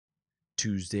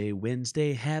Tuesday,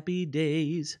 Wednesday, happy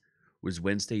days. Was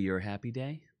Wednesday your happy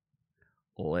day?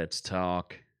 Let's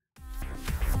talk.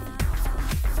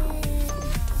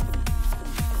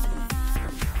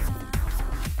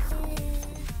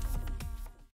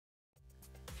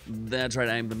 That's right,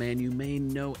 I am the man you may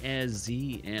know as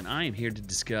Z, and I am here to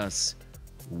discuss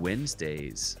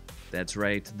Wednesdays. That's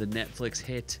right, the Netflix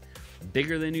hit,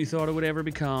 bigger than you thought it would ever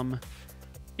become.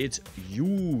 It's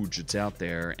huge, it's out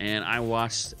there, and I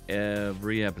watched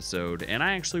every episode, and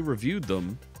I actually reviewed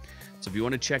them. So if you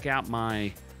want to check out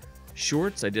my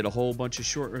shorts, I did a whole bunch of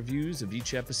short reviews of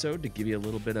each episode to give you a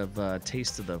little bit of a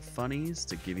taste of the funnies,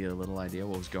 to give you a little idea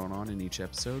what was going on in each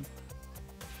episode.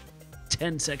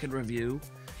 10-second review,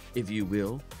 if you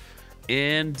will.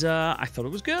 And I thought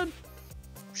it was good.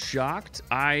 Shocked.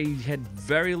 I had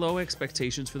very low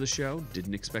expectations for the show.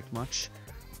 Didn't expect much.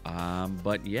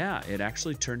 But yeah, it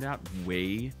actually turned out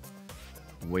way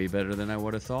better than I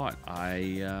would have thought.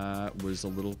 I was a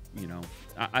little,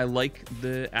 I like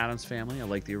the Addams Family. I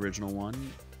like the original one.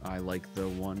 I like the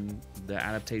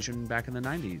adaptation back in the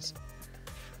 90s.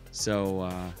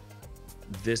 So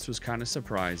this was kind of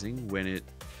surprising when it,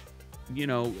 you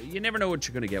never know what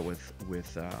you're going to get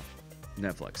with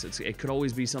Netflix. It could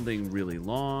always be something really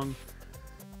long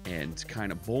and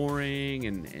kind of boring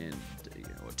and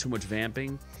too much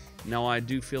vamping. Now, I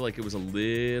do feel like it was a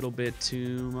little bit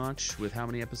too much with how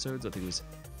many episodes. I think it was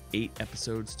 8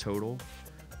 episodes total.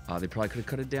 They probably could have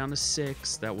cut it down to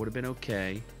 6. That would have been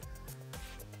okay.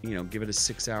 Give it a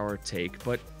 6-hour take.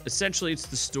 But essentially, it's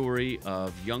the story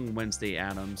of young Wednesday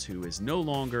Addams, who is no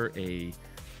longer a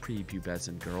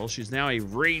prepubescent girl. She's now a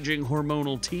raging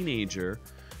hormonal teenager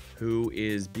who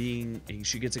is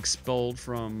she gets expelled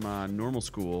from normal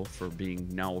school for being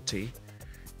naughty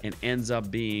and ends up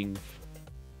being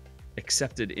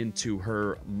accepted into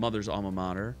her mother's alma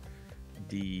mater,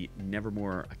 the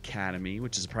Nevermore Academy,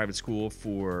 which is a private school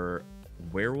for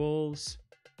werewolves,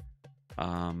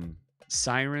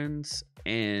 sirens,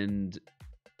 and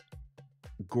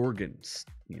gorgons,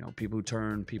 people who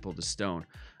turn people to stone.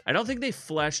 I don't think they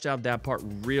fleshed out that part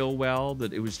real well,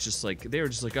 that it was just like, they were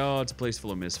just like, oh, it's a place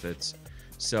full of misfits.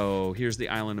 So here's the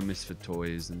island of misfit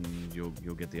toys, and you'll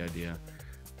get the idea.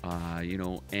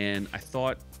 And I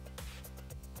thought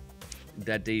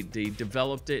that they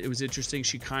developed it. It was interesting.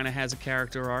 She kind of has a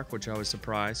character arc, which I was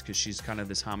surprised, because she's kind of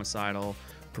this homicidal,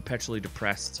 perpetually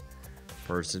depressed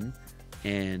person.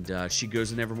 And she goes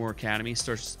to Nevermore Academy,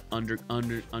 starts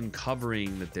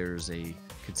uncovering that there's a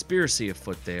conspiracy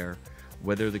afoot there.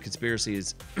 Whether the conspiracy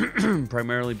is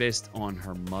primarily based on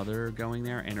her mother going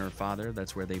there and her father,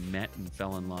 that's where they met and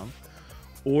fell in love.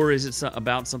 Or is it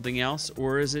about something else?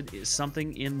 Or is it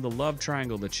something in the love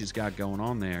triangle that she's got going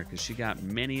on there? Because she got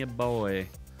many a boy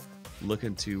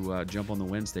looking to jump on the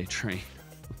Wednesday train.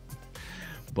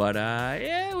 But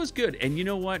yeah, it was good. And you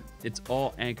know what? It's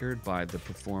all anchored by the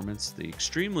performance, the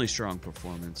extremely strong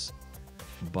performance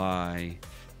by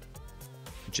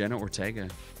Jenna Ortega.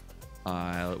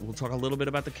 We'll talk a little bit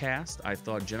about the cast. I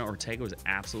thought Jenna Ortega was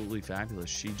absolutely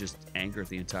fabulous. She just anchored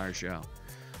the entire show.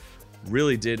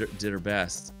 Really did her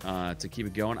best to keep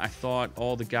it going. I thought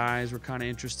all the guys were kind of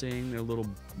interesting. They're a little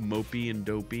mopey and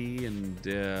dopey, and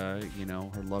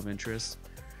her love interest.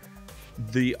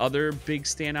 The other big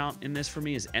standout in this for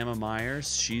me is Emma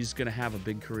Myers. She's gonna have a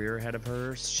big career ahead of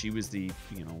her. She was the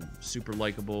super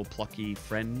likable, plucky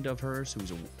friend of hers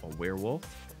who's a werewolf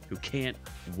who can't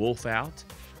wolf out.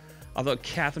 I thought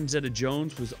Catherine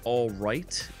Zeta-Jones was all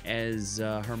right as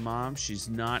her mom. She's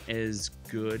not as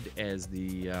good as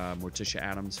the Morticia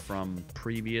Addams from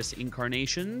previous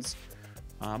incarnations,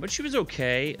 but she was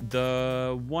okay.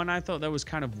 The one I thought that was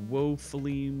kind of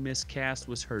woefully miscast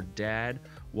was her dad.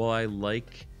 While I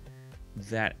like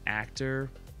that actor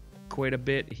quite a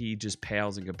bit, he just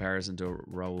pales in comparison to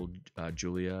Raul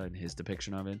Julia and his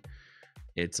depiction of it.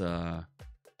 It's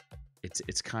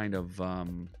kind of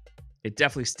it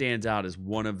definitely stands out as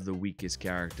one of the weakest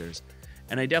characters,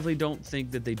 and I definitely don't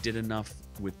think that they did enough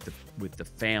with the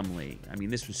family. I mean,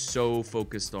 this was so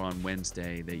focused on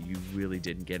Wednesday that you really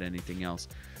didn't get anything else.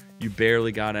 You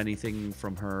barely got anything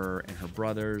from her and her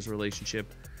brother's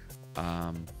relationship.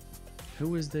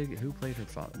 Who played her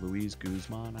father? Luis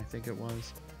Guzman, I think it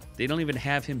was. They don't even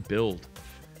have him billed,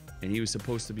 and he was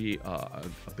supposed to be a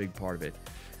big part of it.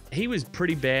 He was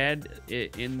pretty bad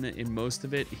in most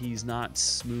of it. He's not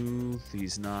smooth.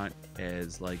 He's not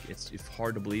as it's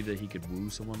hard to believe that he could woo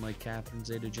someone like Catherine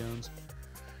Zeta-Jones.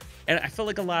 And I felt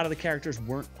like a lot of the characters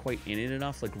weren't quite in it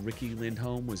enough. Like Ricky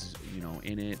Lindholm was,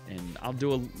 in it. And I'll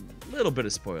do a little bit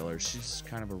of spoilers. She's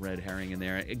kind of a red herring in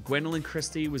there. Gwendolyn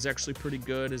Christie was actually pretty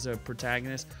good as a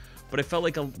protagonist. but I felt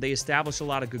like they established a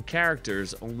lot of good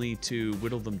characters only to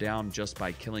whittle them down just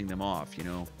by killing them off, you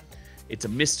know? It's a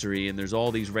mystery, and there's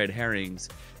all these red herrings,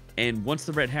 and once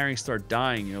the red herrings start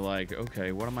dying, you're like,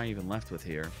 okay, what am I even left with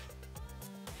here?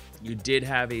 You did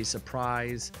have a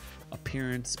surprise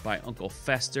appearance by Uncle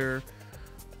Fester.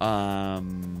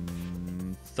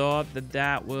 Thought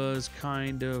that was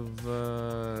kind of,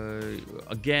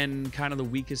 again, kind of the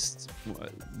weakest,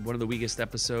 one of the weakest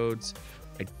episodes.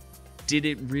 I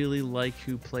didn't really like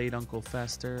who played Uncle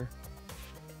Fester.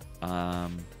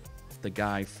 The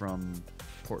guy from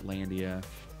Portlandia.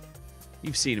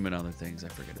 You've seen him in other things. I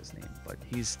forget his name, but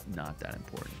he's not that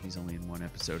important. He's only in one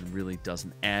episode and really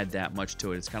doesn't add that much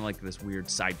to it. It's kind of like this weird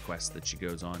side quest that she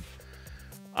goes on.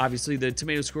 Obviously, the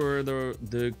tomato score,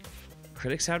 the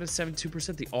critics have it at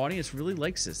 72%. The audience really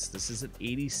likes this. This is at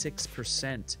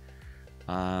 86%.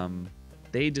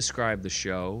 They describe the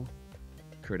show,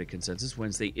 critic consensus,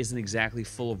 Wednesday isn't exactly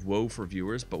full of woe for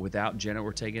viewers, but without Jenna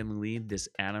Ortega in the lead, this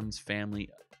Addams Family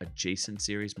adjacent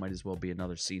series might as well be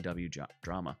another CW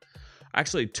drama. I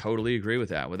actually totally agree with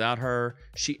that. Without her,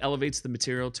 she elevates the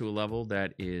material to a level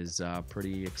that is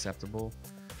pretty acceptable.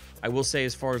 I will say,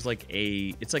 as far as like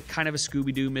it's like kind of a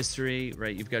Scooby-Doo mystery,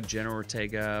 right? You've got Jenna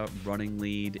Ortega running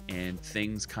lead and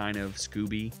things kind of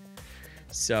Scooby.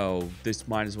 So this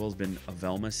might as well have been a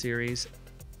Velma series.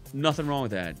 Nothing wrong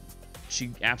with that.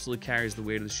 She absolutely carries the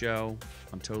weight of the show.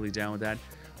 I'm totally down with that.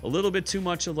 A little bit too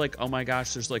much of like, oh my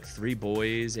gosh, there's like 3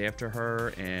 boys after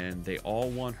her and they all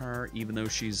want her, even though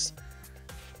she's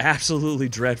absolutely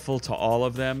dreadful to all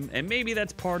of them. And maybe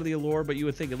that's part of the allure, but you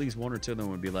would think at least 1 or 2 of them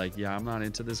would be like, yeah, I'm not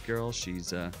into this girl.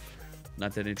 She's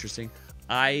not that interesting.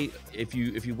 If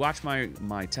you watch my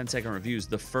 10-second reviews,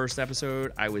 the first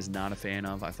episode I was not a fan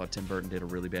of. I thought Tim Burton did a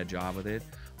really bad job with it.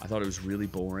 I thought it was really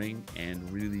boring and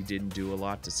really didn't do a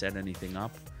lot to set anything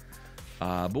up.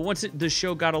 But once the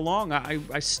show got along,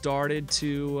 I started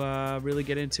to really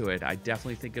get into it. I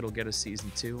definitely think it'll get a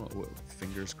season 2.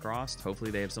 Fingers crossed.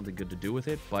 Hopefully they have something good to do with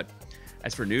it. But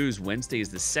as for news, Wednesday is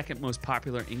the second most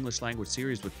popular English language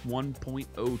series with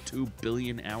 1.02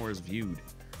 billion hours viewed.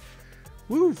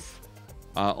 Woof!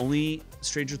 Only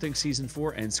Stranger Things Season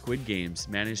 4 and Squid Games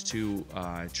managed to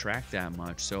track that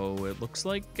much. So it looks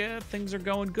like things are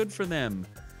going good for them.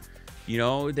 You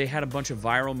know, they had a bunch of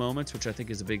viral moments, which I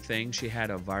think is a big thing. She had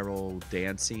a viral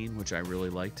dance scene, which I really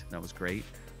liked. That was great.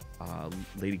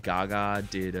 Lady Gaga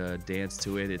did a dance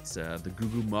to it. It's the Goo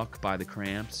Goo Muck by the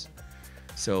Cramps.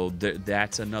 So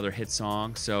that's another hit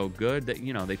song. So good that,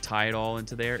 you know, they tie it all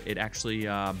into there. It actually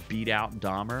beat out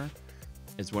Dahmer.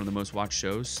 It's one of the most watched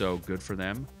shows, so good for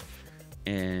them.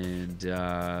 And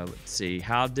let's see,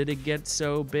 how did it get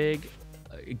so big?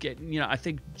 I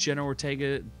think Jenna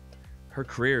Ortega, her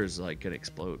career is like gonna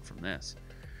explode from this,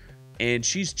 and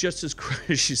she's just as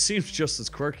she seems just as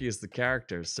quirky as the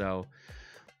character. So,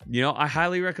 you know, I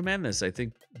highly recommend this. I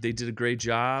think they did a great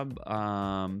job.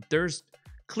 There's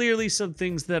clearly some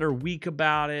things that are weak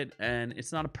about it, and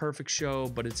it's not a perfect show,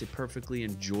 but it's a perfectly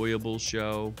enjoyable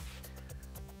show.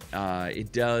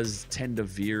 It does tend to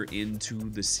veer into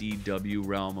the CW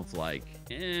realm of like,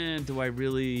 do I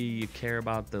really care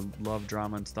about the love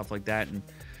drama and stuff like that? And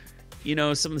you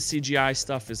know, some of the CGI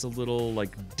stuff is a little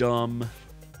like dumb,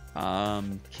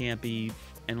 campy.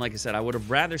 And like I said, I would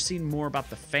have rather seen more about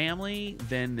the family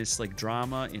than this like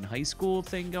drama in high school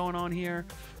thing going on here.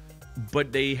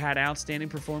 But they had outstanding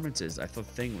performances. I thought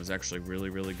Thing was actually really,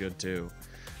 really good too.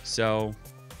 So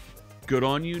good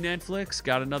on you, Netflix.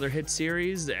 Got another hit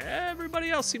series. Everybody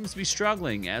else seems to be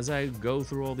struggling. As I go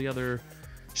through all the other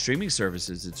streaming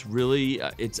services, it's really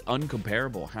it's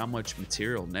uncomparable how much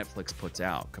material Netflix puts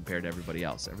out compared to everybody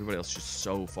else. Everybody else is just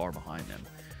so far behind them.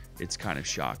 It's kind of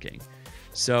shocking.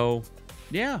 So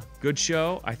yeah, good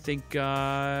show. I think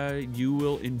you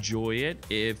will enjoy it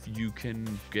if you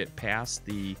can get past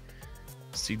the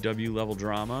CW level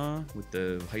drama with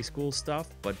the high school stuff.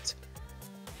 But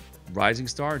rising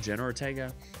star Jenna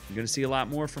Ortega, you're gonna see a lot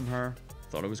more from her.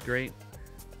 Thought it was great.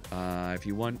 If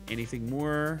you want anything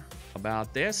more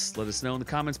about this, let us know in the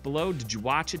comments below. Did you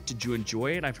watch it? Did you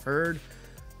enjoy it? I've heard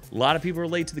a lot of people are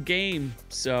late to the game,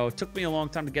 so it took me a long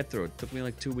time to get through it. It took me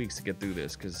like 2 weeks to get through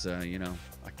this because you know,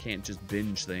 I can't just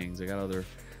binge things. I got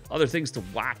other things to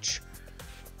watch.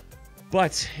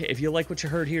 But if you like what you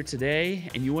heard here today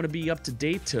and you want to be up to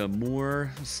date to more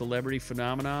celebrity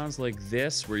phenomenons like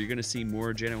this, where you're going to see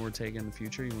more Jenna Ortega in the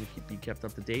future, you want to be kept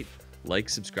up to date, like,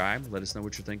 subscribe, let us know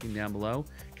what you're thinking down below.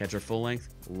 Catch our full-length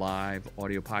live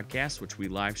audio podcast, which we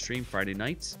live stream Friday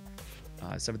nights,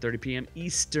 7:30 p.m.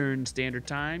 Eastern Standard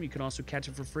Time. You can also catch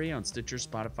it for free on Stitcher,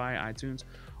 Spotify, iTunes,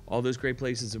 all those great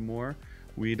places and more.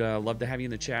 We'd love to have you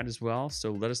in the chat as well.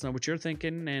 So let us know what you're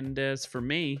thinking. And as for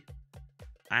me,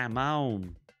 I'm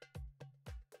on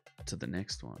to the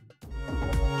next one.